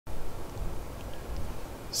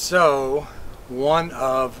So one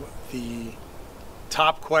of the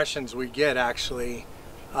top questions we get actually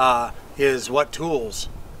is what tools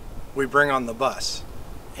we bring on the bus.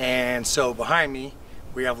 And so behind me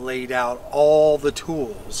we have laid out all the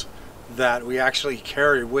tools that we actually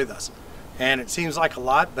carry with us. And it seems like a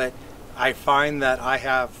lot, but I find that I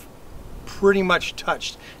have pretty much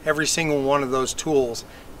touched every single one of those tools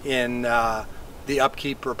in the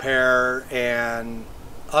upkeep, repair, and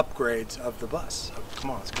upgrades of the bus. So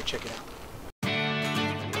come on, let's go check it out.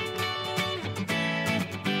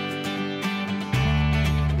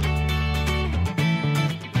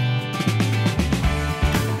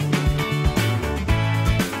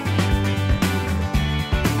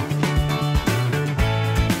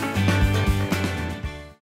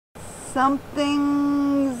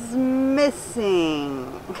 Something's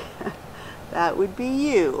missing. That would be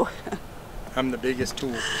you. I'm the biggest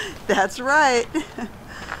tool. That's right.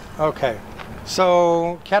 Okay,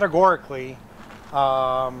 so categorically,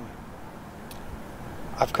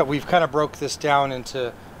 we've kind of broke this down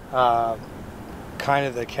into kind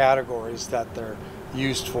of the categories that they're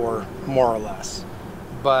used for, more or less.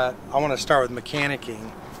 But I want to start with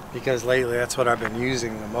mechanicking, because lately that's what I've been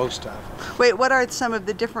using the most of. Wait, what are some of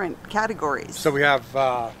the different categories? So we have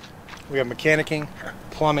mechanicking,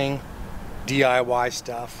 plumbing, DIY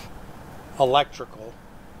stuff, electrical,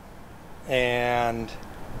 and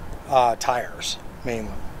tires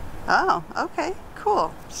mainly. Oh, okay,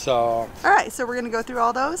 cool. So all right, so we're gonna go through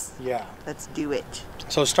all those? Yeah. Let's do it.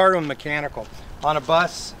 So starting with mechanical. On a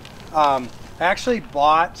bus, I actually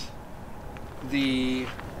bought the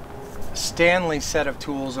Stanley set of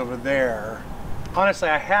tools over there. Honestly,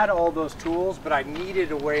 I had all those tools, but I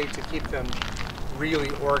needed a way to keep them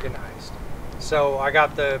really organized. So I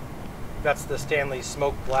got that's the Stanley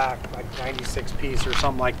Smoke Black, like 96 piece or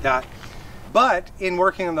something like that. But in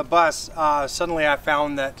working on the bus, suddenly I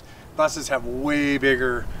found that buses have way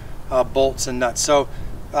bigger bolts and nuts. So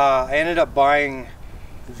I ended up buying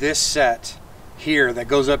this set here that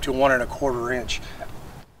goes up to 1 1/4 inch.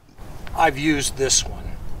 I've used this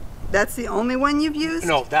one. That's the only one you've used?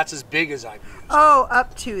 No, that's as big as I've used. Oh,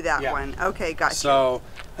 up to that Yeah. one. Okay, gotcha. So,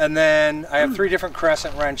 and then I have 3 different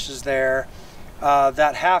crescent wrenches there.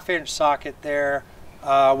 That 1/2 inch socket there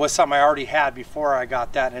was something I already had before I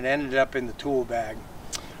got that, and it ended up in the tool bag.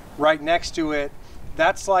 Right next to it,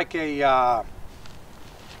 that's like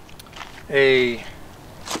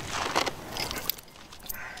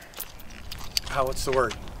what's the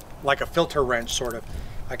word? Like a filter wrench, sort of.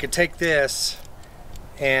 I could take this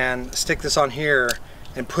and stick this on here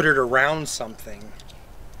and put it around something,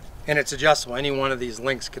 and it's adjustable. Any one of these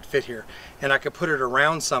links could fit here, and I could put it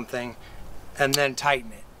around something and then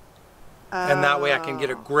tighten it, and that way I can get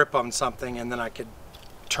a grip on something, and then I could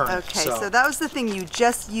turn it. Okay, so that was the thing you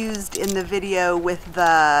just used in the video with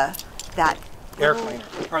that air cleaner,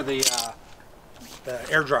 or the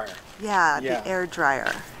air dryer. Yeah, the air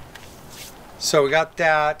dryer. So we got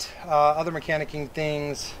that. Other mechanicking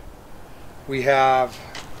things, we have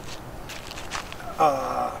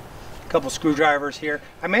a couple screwdrivers here.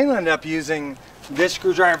 I mainly end up using this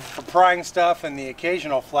screwdriver for prying stuff and the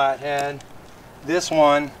occasional flathead. This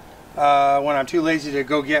one when I'm too lazy to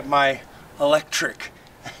go get my electric,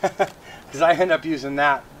 because I end up using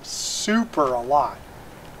that super a lot.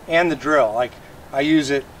 And the drill, like I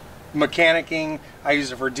use it mechanicking, I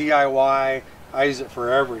use it for DIY, I use it for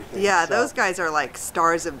everything. Yeah, so those guys are like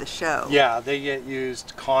stars of the show. Yeah, they get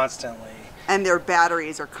used constantly. And their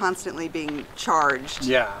batteries are constantly being charged.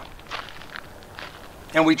 Yeah.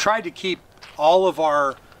 And we tried to keep all of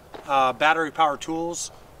our battery power tools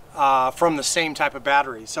from the same type of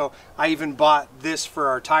battery. So I even bought this for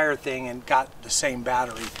our tire thing and got the same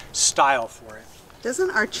battery style for it.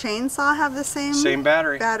 Doesn't our chainsaw have the same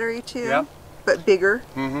battery? Battery too? Yep. But bigger?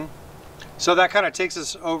 Mm-hmm. So that kind of takes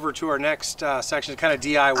us over to our next section, kind of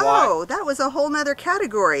DIY. Oh, that was a whole nother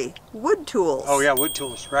category. Wood tools. Oh yeah, wood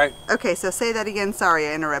tools, right. Okay, so say that again. Sorry,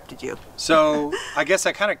 I interrupted you. So I guess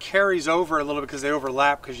that kind of carries over a little bit because they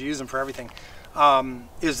overlap because you use them for everything,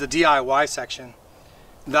 is the DIY section.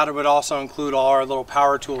 That would also include all our little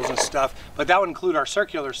power tools and stuff, but that would include our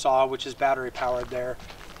circular saw, which is battery powered there.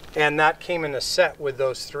 And that came in a set with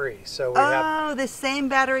those 3. So we have, the same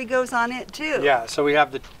battery goes on it too. Yeah, so we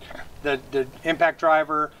have the impact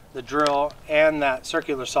driver, the drill, and that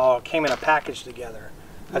circular saw came in a package together.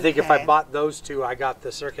 I think if I bought those 2, I got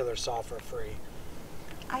the circular saw for free.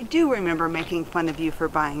 I do remember making fun of you for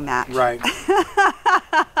buying that. Right.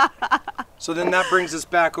 So then that brings us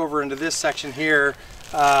back over into this section here,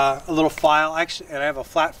 a little file, actually, and I have a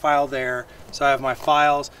flat file there. So I have my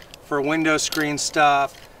files for window screen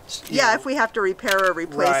stuff. Yeah, if we have to repair or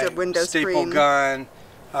replace a window staple screen. gun,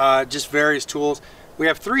 just various tools. We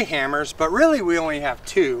have 3 hammers, but really we only have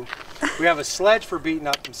 2. We have a sledge for beating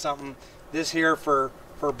up something, this here for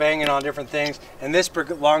banging on different things, and this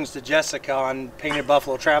belongs to Jessica on Painted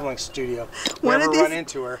Buffalo Traveling Studio. Never run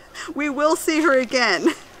into her. We will see her again.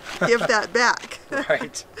 Give that back.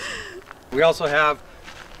 Right. We also have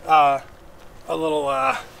a little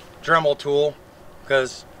Dremel tool,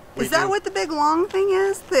 because is that what the big long thing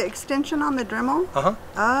is? The extension on the Dremel? Uh-huh.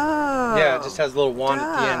 Oh. Yeah, it just has a little wand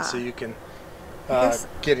at the end so you can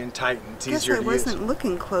get in tight and it's easier to use. I wasn't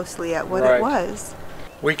looking closely at what it was.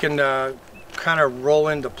 We can kind of roll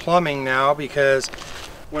into plumbing now, because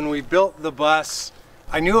when we built the bus,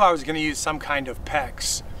 I knew I was going to use some kind of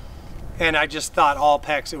PEX. And I just thought all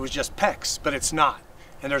PEX, it was just PEX, but it's not.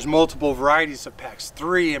 And there's multiple varieties of PEX,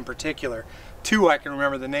 3 in particular. 2 I can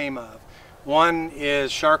remember the name of. One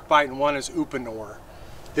is shark bite and one is Upanor.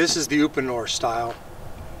 This is the Upanor style.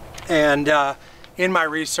 And in my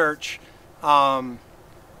research,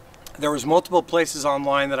 there was multiple places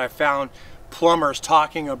online that I found plumbers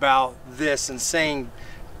talking about this and saying,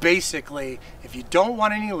 basically, if you don't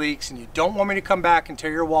want any leaks and you don't want me to come back and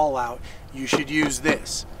tear your wall out, you should use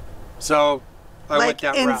this. So I went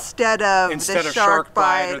that route. Instead of the shark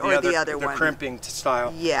bite or the other one. The crimping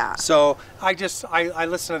style. Yeah. So I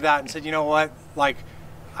listened to that and said, you know what, like,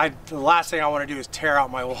 the last thing I want to do is tear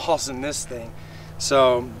out my walls in this thing.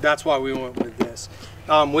 So that's why we went with this.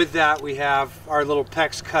 With that, we have our little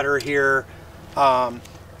PEX cutter here.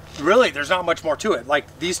 Really, there's not much more to it.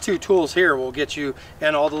 Like, these 2 tools here will get you,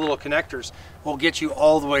 and all the little connectors will get you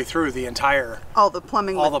all the way through the entire. All the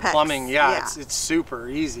plumbing. All the PEX. plumbing, yeah. It's super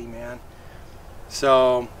easy, man.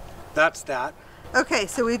 So that's that. Okay,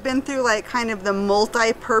 so we've been through like kind of the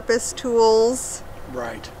multi-purpose tools.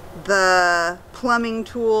 Right. The plumbing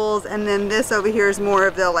tools, and then this over here is more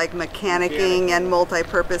of the like mechanicking and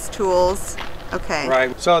multi-purpose tools. Okay.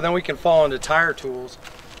 Right. So then we can fall into tire tools.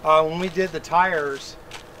 When we did the tires,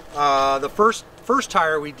 the first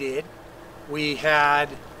tire we did, we had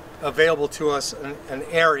available to us an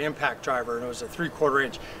air impact driver, and it was a 3/4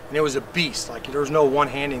 inch, and it was a beast. Like, there was no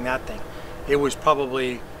one-handing that thing. It was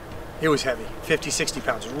heavy, 50, 60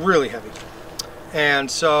 pounds, really heavy. And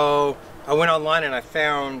so I went online and I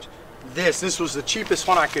found this. This was the cheapest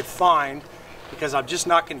one I could find, because I'm just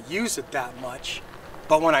not going to use it that much.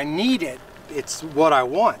 But when I need it, it's what I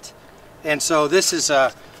want. And so this is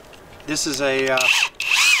a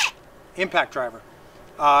impact driver.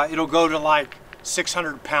 It'll go to like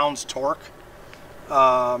 600 pounds torque.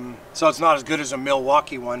 So it's not as good as a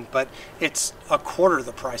Milwaukee one, but it's 1/4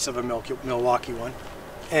 the price of a Milwaukee one.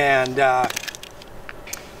 And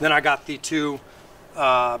then I got the 2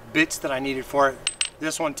 bits that I needed for it.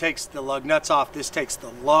 This one takes the lug nuts off, this takes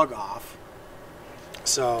the lug off.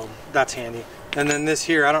 So that's handy. And then this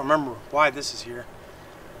here, I don't remember why this is here.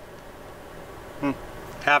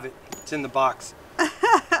 Have it, it's in the box.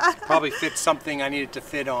 Probably fits something I needed to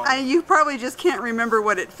fit on. You probably just can't remember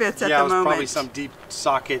what it fits at the moment. Yeah, it was probably some deep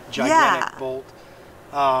socket, gigantic bolt.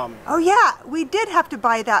 Oh yeah, we did have to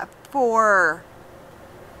buy that for,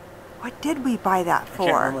 what did we buy that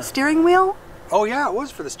for? Steering wheel? Oh yeah, it was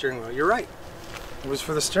for the steering wheel, you're right. It was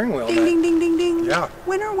for the steering wheel. Ding, ding, ding, ding, ding. Yeah.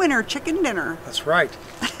 Winner, winner, chicken dinner. That's right.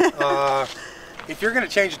 If you're going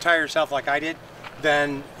to change a tire yourself like I did,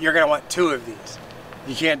 then you're going to want 2 of these.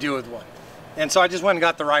 You can't do it with one. And so I just went and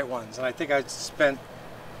got the right ones. And I think I spent,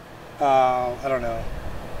 I don't know,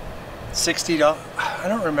 $60. I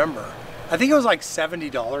don't remember. I think it was like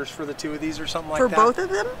 $70 for the 2 of these or something like that. For both of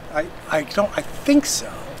them? I think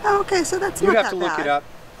so. Oh, okay, so that's not that bad. You'd have to look it up.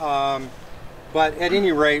 But at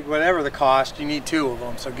any rate, whatever the cost, you need 2 of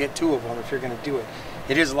them. So get 2 of them if you're going to do it.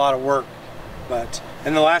 It is a lot of work.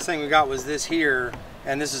 And the last thing we got was this here,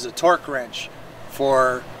 and this is a torque wrench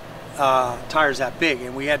for tires that big,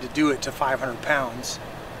 and we had to do it to 500 pounds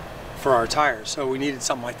for our tires, so we needed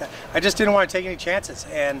something like that. I just didn't want to take any chances,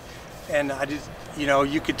 and I just, you know,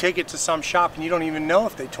 you could take it to some shop and you don't even know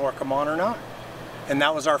if they torque them on or not. And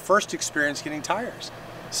that was our first experience getting tires.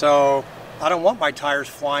 So I don't want my tires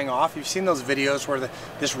flying off. You've seen those videos where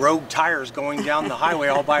this rogue tire is going down the highway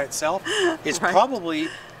all by itself. It's probably,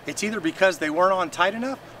 it's either because they weren't on tight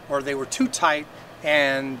enough or they were too tight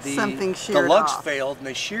and the lugs failed and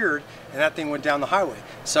they sheared and that thing went down the highway.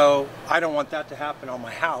 So I don't want that to happen on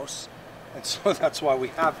my house, and so that's why we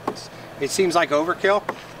have this. It seems like overkill,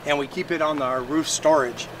 and we keep it on our roof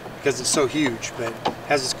storage because it's so huge, but it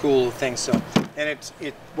has this cool little thing. So, and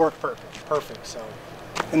it worked perfect. So,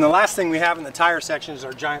 and the last thing we have in the tire section is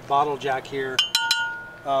our giant bottle jack here.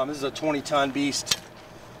 This is a 20-ton beast,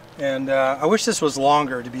 and I wish this was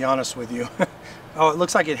longer, to be honest with you. Oh, it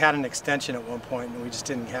looks like it had an extension at one point and we just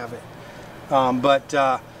didn't have it.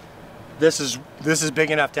 This is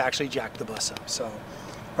big enough to actually jack the bus up, so,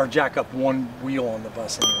 or jack up one wheel on the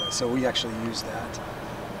bus anyway. So we actually use that.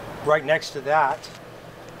 Right next to that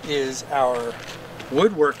is our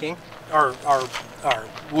woodworking, our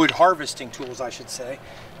wood harvesting tools, I should say.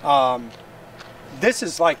 This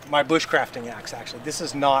is like my bushcrafting axe, actually. This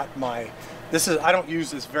is not my, I don't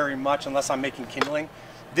use this very much unless I'm making kindling.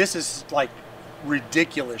 This is like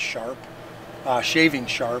ridiculous sharp, shaving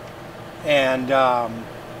sharp, and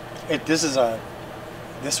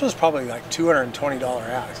this was probably like $220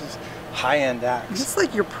 axe. It's a high-end axe. It's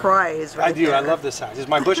like your prize, right? I do. There. I love this axe. It's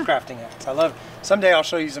my bushcrafting axe. I love. Someday I'll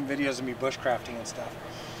show you some videos of me bushcrafting and stuff.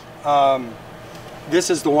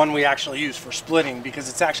 This is the one we actually use for splitting because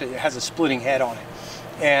it has a splitting head on it.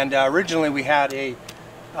 And originally we had a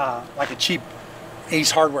like a cheap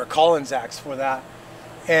Ace Hardware Collins axe for that,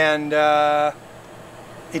 and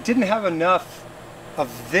it didn't have enough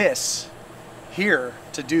of this here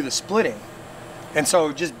to do the splitting, and so it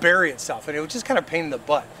would just bury itself, and it was just kind of pain in the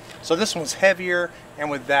butt. So this one's heavier, and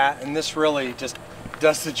with that, and this really just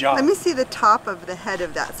does the job. Let me see the top of the head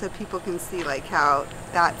of that so people can see like how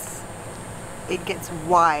it gets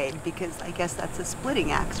wide, because I guess that's a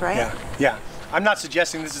splitting axe, right? Yeah, yeah. I'm not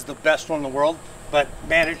suggesting this is the best one in the world, but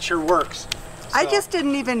man, it sure works. So. I just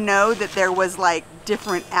didn't even know that there was like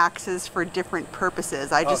different axes for different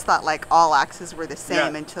purposes. I just thought like all axes were the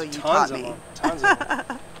same until you taught me. Tons of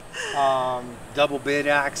them. Double bit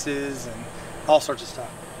axes and all sorts of stuff.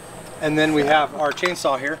 And then we have our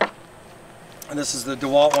chainsaw here, and this is the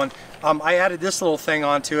DeWalt one. I added this little thing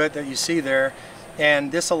onto it that you see there,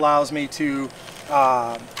 and this allows me to,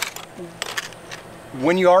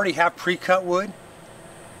 when you already have pre-cut wood,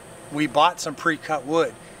 we bought some pre-cut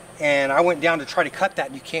wood, and I went down to try to cut that,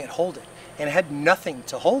 and you can't hold it, and it had nothing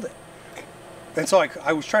to hold it. And so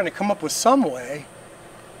I was trying to come up with some way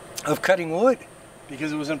of cutting wood,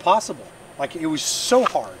 because it was impossible. Like, it was so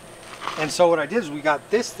hard. And so what I did is we got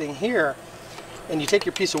this thing here, and you take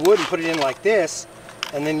your piece of wood and put it in like this,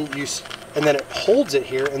 and then it holds it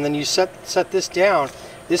here, and then you set this down.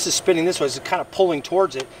 This is spinning this way, so it's kind of pulling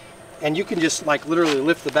towards it, and you can just like literally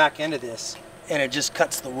lift the back end of this, and it just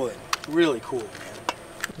cuts the wood. Really cool, man.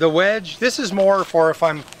 The wedge, this is more for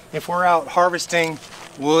if we're out harvesting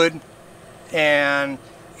wood, and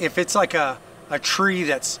if it's like a tree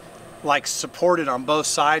that's like supported on both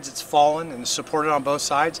sides, it's fallen and supported on both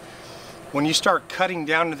sides. When you start cutting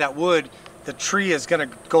down to that wood, the tree is going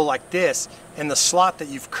to go like this, and the slot that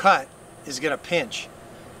you've cut is going to pinch,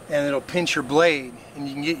 and it'll pinch your blade, and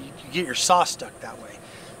you get your saw stuck that way.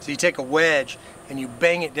 So you take a wedge and you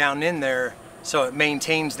bang it down in there so it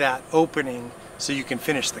maintains that opening so you can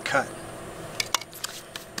finish the cut.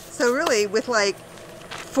 So really, with like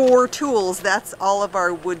 4 tools, that's all of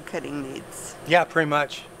our wood cutting needs. Yeah, pretty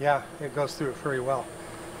much. Yeah, it goes through it pretty well.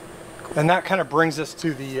 And that kind of brings us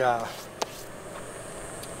to the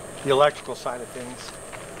electrical side of things.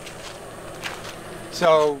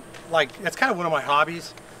 So, like, that's kind of one of my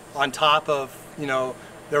hobbies, on top of, you know,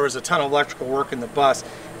 there was a ton of electrical work in the bus.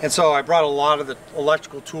 And so I brought a lot of the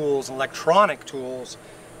electrical tools, electronic tools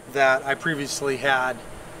that I previously had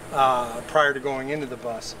prior to going into the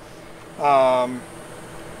bus. Got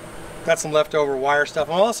some leftover wire stuff.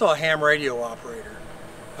 I'm also a ham radio operator.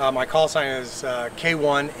 My call sign is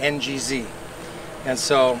K1NGZ. And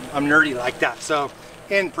so I'm nerdy like that. So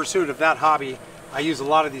in pursuit of that hobby, I use a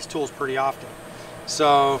lot of these tools pretty often.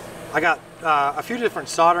 So I got a few different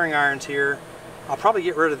soldering irons here. I'll probably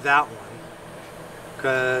get rid of that one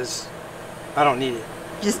because I don't need it.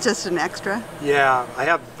 Just an extra? Yeah, I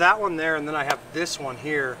have that one there, and then I have this one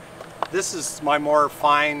here. This is my more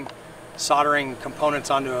fine soldering components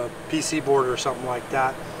onto a PC board or something like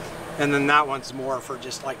that. And then that one's more for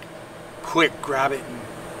just like quick grab it and,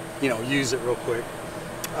 you know, use it real quick.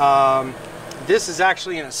 This is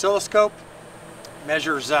actually an oscilloscope.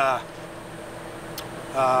 Measures like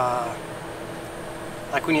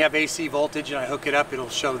when you have AC voltage and I hook it up, it'll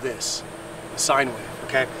show this, a sine wave,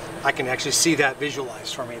 okay? I can actually see that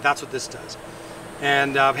visualized for me. That's what this does.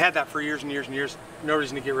 And I've had that for years and years and years. No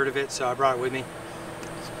reason to get rid of it, so I brought it with me.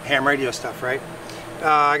 Ham radio stuff, right?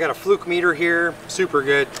 I got a fluke meter here, super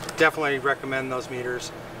good. Definitely recommend those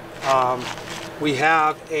meters. We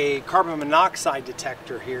have a carbon monoxide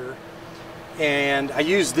detector here, and I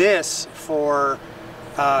use this for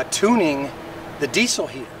tuning the diesel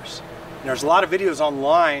heaters. And there's a lot of videos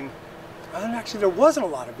online. Actually, there wasn't a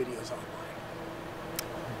lot of videos online,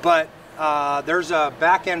 but there's a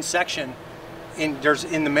back end section in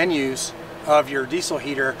the menus of your diesel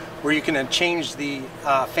heater where you can change the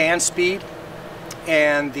fan speed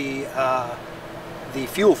and the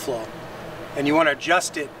fuel flow, and you want to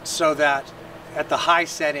adjust it so that at the high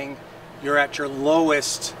setting, you're at your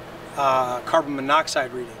lowest carbon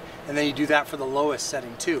monoxide reading, and then you do that for the lowest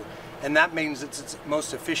setting too, and that means it's its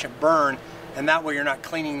most efficient burn, and that way you're not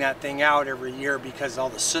cleaning that thing out every year because all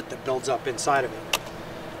the soot that builds up inside of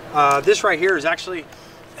it. This right here is actually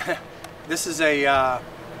this is a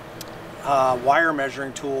wire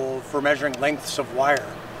measuring tool for measuring lengths of wire,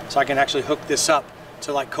 so I can actually hook this up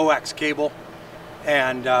to like coax cable,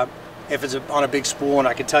 and if it's on a big spool, and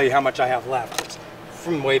I can tell you how much I have left. It's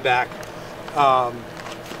from way back.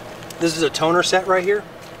 This is a toner set right here,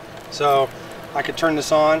 so I could turn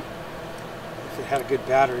this on if it had a good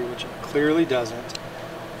battery, which it clearly doesn't,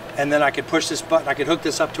 and then I could push this button, I could hook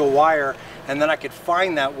this up to a wire, and then I could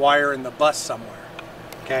find that wire in the bus somewhere.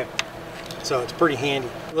 Okay, so it's pretty handy.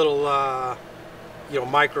 Little you know,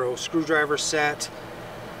 micro screwdriver set.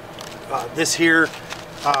 This here,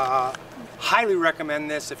 highly recommend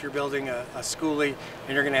this if you're building a schoolie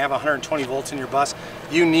and you're going to have 120 volts in your bus.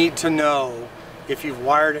 You need to know if you've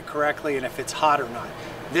wired it correctly and if it's hot or not.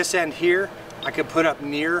 This end here, I could put up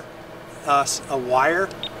near a wire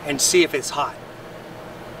and see if it's hot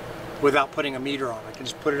without putting a meter on. I can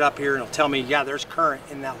just put it up here and it'll tell me, yeah, there's current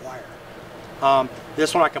in that wire.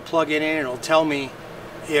 This one I can plug it in and it'll tell me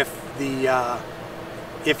if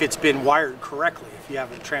it's been wired correctly, if you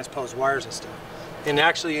haven't transposed wires and stuff. And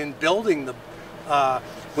actually in building the,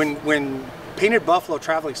 when Painted Buffalo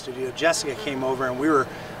Traveling Studio, Jessica came over and we were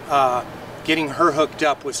getting her hooked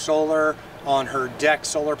up with solar on her deck,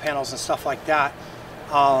 solar panels and stuff like that.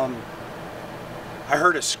 I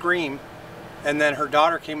heard a scream, and then her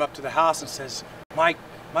daughter came up to the house and says, "Mike,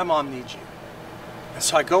 my mom needs you." And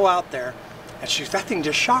so I go out there, and that thing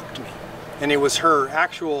just shocked me. And it was her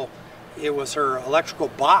electrical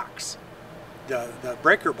box, the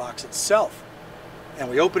breaker box itself. And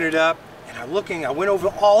we opened it up, and I went over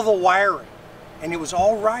all the wiring, and it was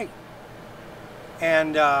all right.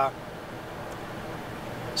 And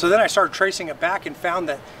so then I started tracing it back and found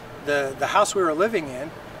that the house we were living in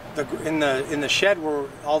the shed where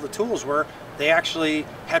all the tools were, they actually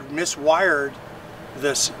had miswired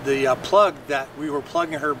the plug that we were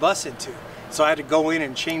plugging her bus into. So I had to go in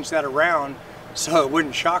and change that around so it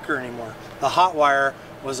wouldn't shock her anymore. The hot wire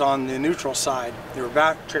was on the neutral side. They were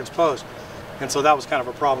back transposed. And so that was kind of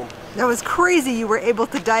a problem. That was crazy you were able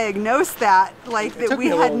to diagnose that. Like, that we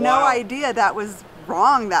had no idea that was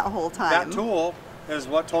wrong that whole time. That tool is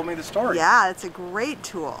what told me the story. Yeah, it's a great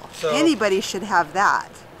tool. So, anybody should have that.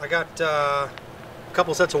 I got a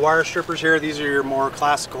couple sets of wire strippers here. These are your more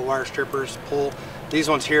classical wire strippers. Pull. These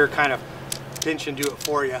ones here kind of pinch and do it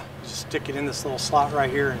for you. You just stick it in this little slot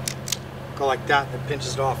right here and go like that, and it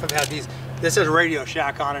pinches it off. I've had these. This has Radio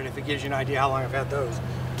Shack on it if it gives you an idea how long I've had those.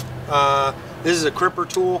 This is a crimper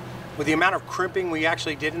tool. With the amount of crimping we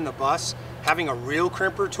actually did in the bus, having a real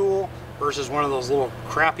crimper tool versus one of those little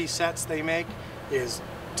crappy sets they make is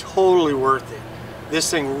totally worth it. This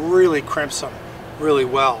thing really crimps them really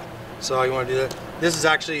well. So you want to do that. This is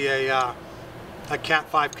actually a Cat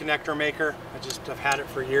 5 connector maker. I've had it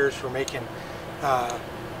for years for making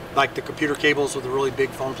like the computer cables with a really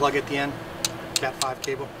big phone plug at the end. Cat 5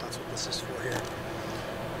 cable. That's what this is for here.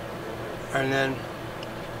 And then,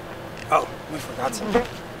 oh, we forgot something.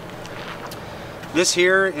 This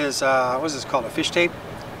here is, what is this called? A fish tape?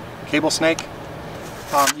 Cable snake.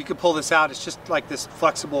 You can pull this out. It's just like this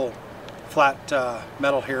flexible, flat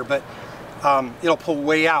metal here, but it'll pull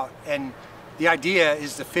way out. And the idea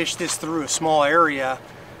is to fish this through a small area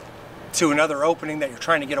to another opening that you're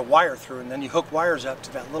trying to get a wire through. And then you hook wires up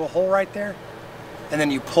to that little hole right there. And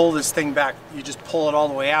then you pull this thing back. You just pull it all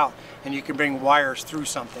the way out, and you can bring wires through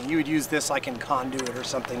something. You would use this like in conduit or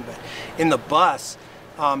something, but in the bus,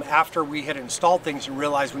 after we had installed things and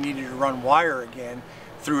realized we needed to run wire again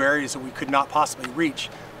through areas that we could not possibly reach,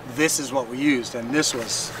 this is what we used, and this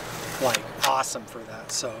was like awesome for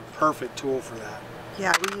that. So perfect tool for that.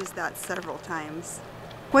 Yeah, we used that several times.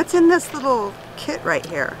 What's in this little kit right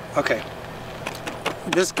here? Okay,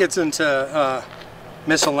 this gets into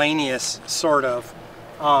miscellaneous sort of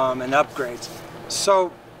and upgrades.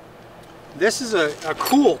 So this is a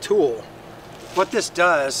cool tool. What this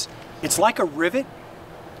does, it's like a rivet.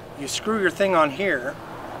 You screw your thing on here,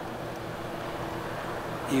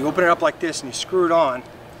 you open it up like this and you screw it on,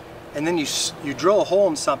 and then you drill a hole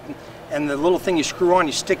in something, and the little thing you screw on,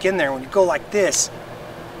 you stick in there. When you go like this,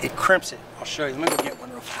 it crimps it. I'll show you. Let me go get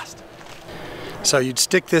one real fast. So you'd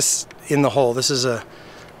stick this in the hole. This is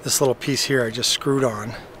this little piece here I just screwed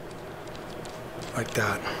on like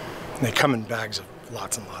that. And they come in bags of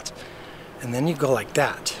lots and lots. And then you go like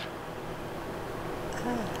that.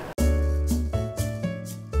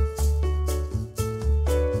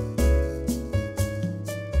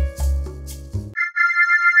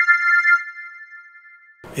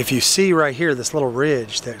 if you see right here this little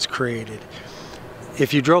ridge that's created,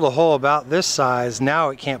 if you drill the hole about this size, now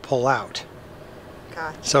it can't pull out.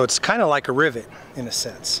 Gotcha. So it's kind of like a rivet in a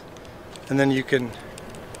sense. And then you can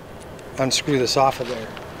unscrew this off of there.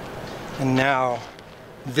 And now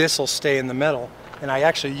this will stay in the metal. And I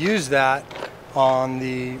actually use that on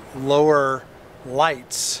the lower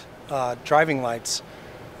lights, driving lights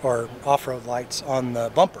or off-road lights on the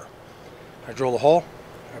bumper. I drill the hole,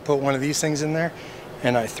 I put one of these things in there,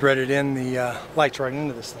 and I threaded in the lights right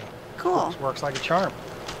into this thing. Cool. It works like a charm.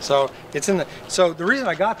 So it's in the. So the reason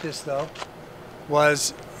I got this though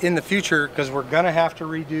was in the future, because we're gonna have to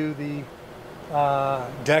redo the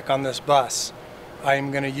deck on this bus.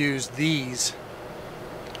 I'm gonna use these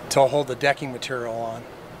to hold the decking material on.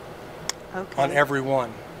 Okay. On every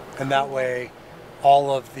one, and that way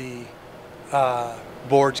all of the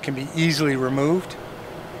boards can be easily removed,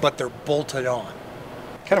 but they're bolted on.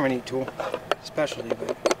 Kind of a neat tool, specialty,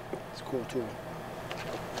 but it's a cool tool.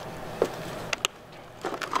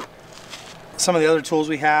 Some of the other tools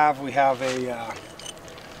we have a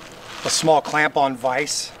small clamp-on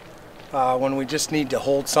vise when we just need to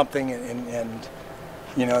hold something and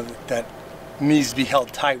you know that needs to be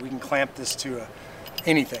held tight. We can clamp this to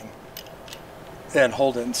anything and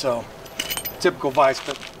hold it. And so typical vise,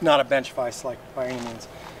 but not a bench vise like by any means.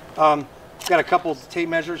 Got a couple tape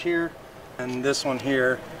measures here, and this one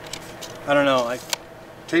here, I don't know, like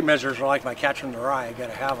tape measures are like my catcher in the rye. I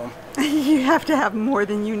gotta have them. You have to have more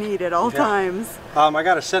than you need at all times. I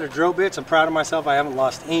got a set of drill bits. I'm proud of myself. I haven't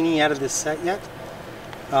lost any out of this set yet.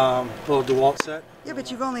 Little DeWalt set. Yeah,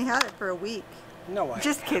 but you've only had it for a week. No way.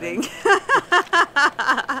 Just kidding.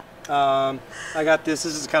 I got this.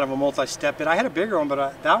 This is kind of a multi-step bit. I had a bigger one,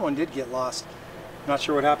 but that one did get lost. I'm not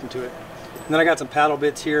sure what happened to it. And then I got some paddle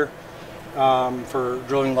bits here for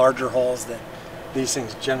drilling larger holes that these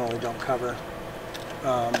things generally don't cover.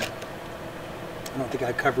 I don't think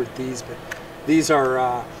I covered these, but these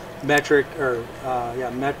are metric or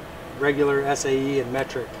regular SAE and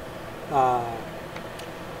metric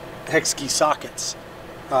hex key sockets.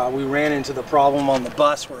 We ran into the problem on the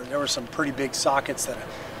bus where there were some pretty big sockets that a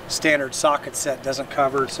standard socket set doesn't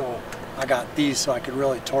cover, so I got these so I could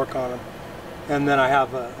really torque on them. And then I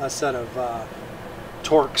have a set of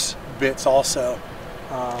Torx bits also.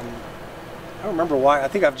 I don't remember why. I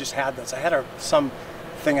think I've just had those. I had some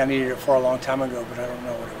thing I needed it for a long time ago, but I don't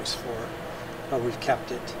know what it was for. But we've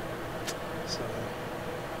kept it. So,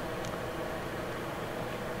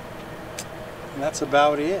 and that's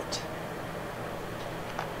about it.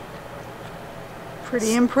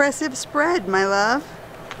 Pretty impressive spread, my love.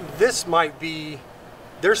 This might be,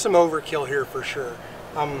 there's some overkill here for sure.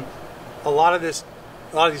 A lot of these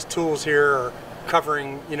tools here are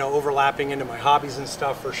covering, you know, overlapping into my hobbies and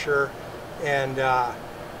stuff for sure. And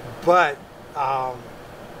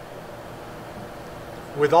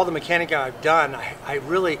with all the Mechanica I've done, I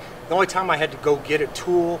really, the only time I had to go get a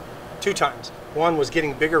tool, 2 times. One was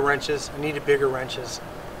getting bigger wrenches. I needed bigger wrenches,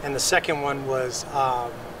 and the second one was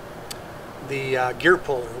the gear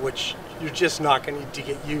puller, which you're just not going to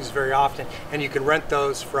get used very often, and you can rent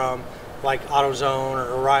those from like AutoZone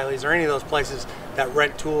or O'Reilly's or any of those places that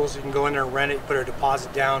rent tools. You can go in there and rent it, put a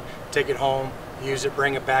deposit down, take it home, use it,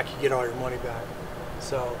 bring it back, you get all your money back.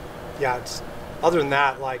 So yeah, it's, other than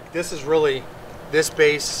that, like this is really, this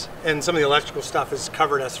base and some of the electrical stuff has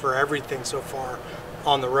covered us for everything so far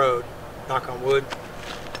on the road, knock on wood.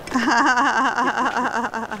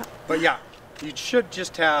 But yeah, you should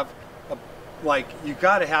just have you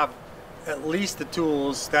got to have at least the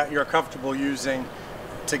tools that you're comfortable using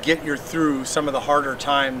to get you through some of the harder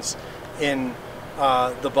times in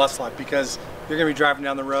the bus life, because you're going to be driving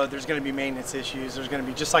down the road, there's going to be maintenance issues, there's going to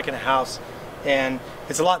be, just like in a house, and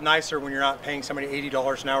it's a lot nicer when you're not paying somebody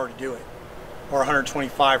 $80 an hour to do it, or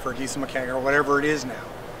 $125 for a diesel mechanic, or whatever it is now.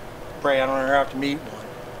 Pray I don't ever have to meet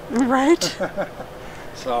one. Right.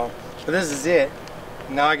 So, but this is it.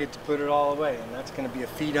 Now I get to put it all away, and that's going to be a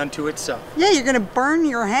feat unto itself. Yeah, you're going to burn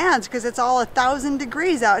your hands because it's all 1,000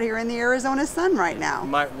 degrees out here in the Arizona sun right now.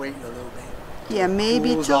 Might wait a little bit. Yeah,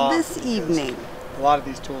 maybe till this evening. A lot of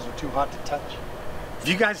these tools are too hot to touch. If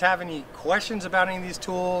you guys have any questions about any of these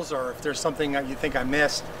tools, or if there's something that you think I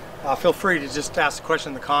missed, feel free to just ask a question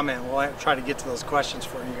in the comment. We'll try to get to those questions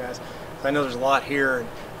for you guys. I know there's a lot here, and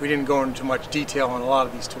we didn't go into much detail on a lot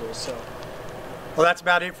of these tools. So, well, that's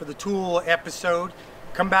about it for the tool episode.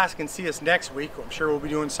 Come back and see us next week. I'm sure we'll be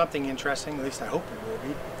doing something interesting. At least I hope we will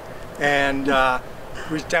be. And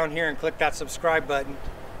reach down here and click that subscribe button.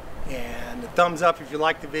 And a thumbs up if you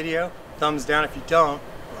like the video. Thumbs down if you don't.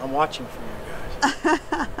 I'm watching for you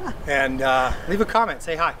guys. And leave a comment.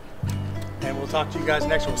 Say hi. And we'll talk to you guys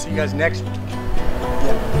next week. We'll see you guys next week.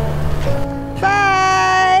 Yeah.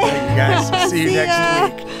 Bye. Thank you guys. See you See ya.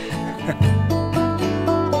 next week.